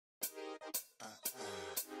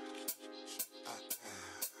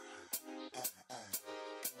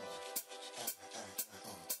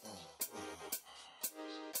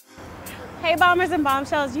Hey Bombers and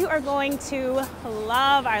Bombshells, you are going to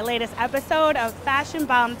love our latest episode of Fashion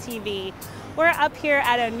Bomb TV. We're up here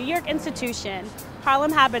at a New York institution,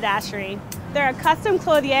 Harlem Haberdashery. They're a custom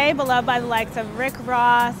clothier beloved by the likes of Rick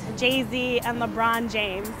Ross, Jay-Z, and LeBron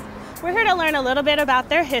James. We're here to learn a little bit about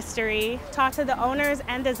their history, talk to the owners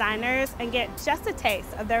and designers, and get just a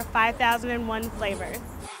taste of their 5001 flavors.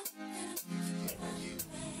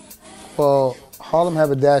 Well, Harlem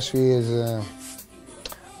Haberdashery is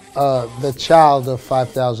the child of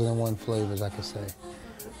 5001 flavors, I could say.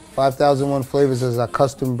 5001 flavors is a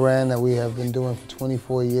custom brand that we have been doing for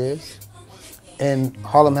 24 years. And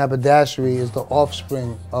Harlem Haberdashery is the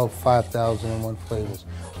offspring of 5001 flavors.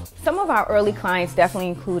 Some of our early clients definitely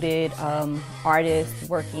included artists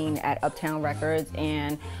working at Uptown Records,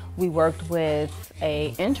 and we worked with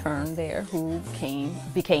an intern there who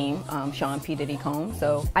became Sean P. Diddy Combs.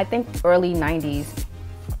 So I think early 90s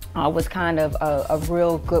was kind of a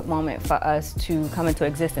real good moment for us to come into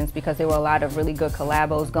existence because there were a lot of really good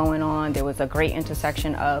collabos going on. There was a great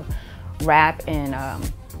intersection of rap and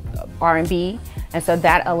R&B, and so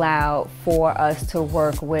that allowed for us to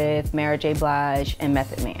work with Mary J. Blige and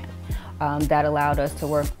Method Man. That allowed us to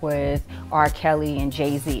work with R. Kelly and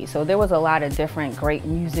Jay-Z. So there was a lot of different great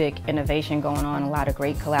music innovation going on, a lot of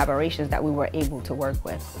great collaborations that we were able to work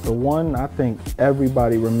with. The one I think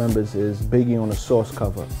everybody remembers is Biggie on the Source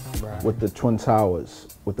cover, right, with the Twin Towers,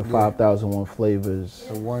 with the 5001 flavors.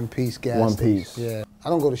 The one-piece gas One station. piece. Yeah. I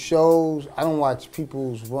don't go to shows. I don't watch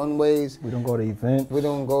people's runways. We don't go to events. We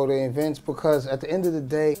don't go to events because at the end of the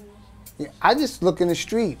day, I just look in the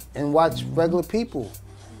street and watch regular people.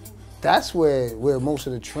 That's where most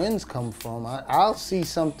of the trends come from. I'll see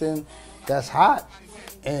something that's hot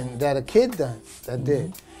and that a kid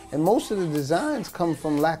did. And most of the designs come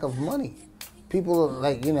from lack of money. People are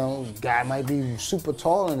like, guy might be super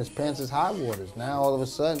tall and his pants is high waters. Now all of a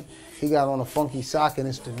sudden, he got on a funky sock and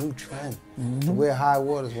it's the new trend to wear high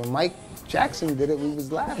waters. When Mike Jackson did it, we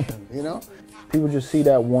was laughing, People just see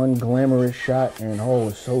that one glamorous shot and, oh,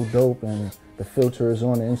 it's so dope, and the filter is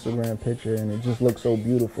on the Instagram picture and it just looks so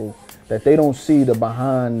beautiful that they don't see the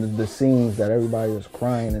behind the scenes that everybody was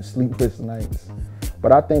crying and sleepless nights.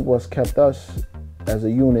 But I think what's kept us as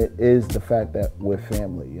a unit is the fact that we're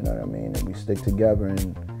family, you know what I mean? And we stick together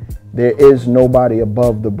and there is nobody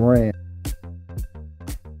above the brand.